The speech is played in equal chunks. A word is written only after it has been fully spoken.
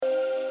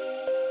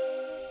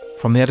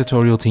From the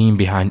editorial team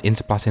behind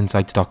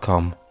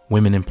interplasinsights.com,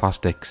 Women in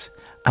Plastics,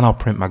 and our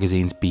print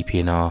magazines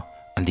BP&R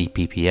and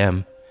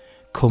EPPM,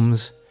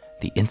 comes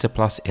the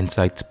Interplas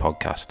Insights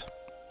podcast,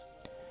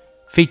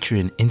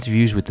 featuring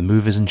interviews with the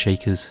movers and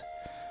shakers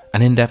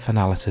and in-depth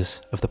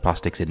analysis of the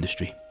plastics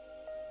industry.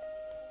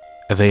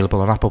 Available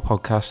on Apple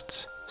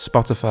Podcasts,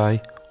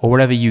 Spotify, or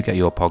wherever you get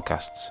your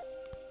podcasts.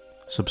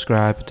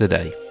 Subscribe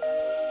today.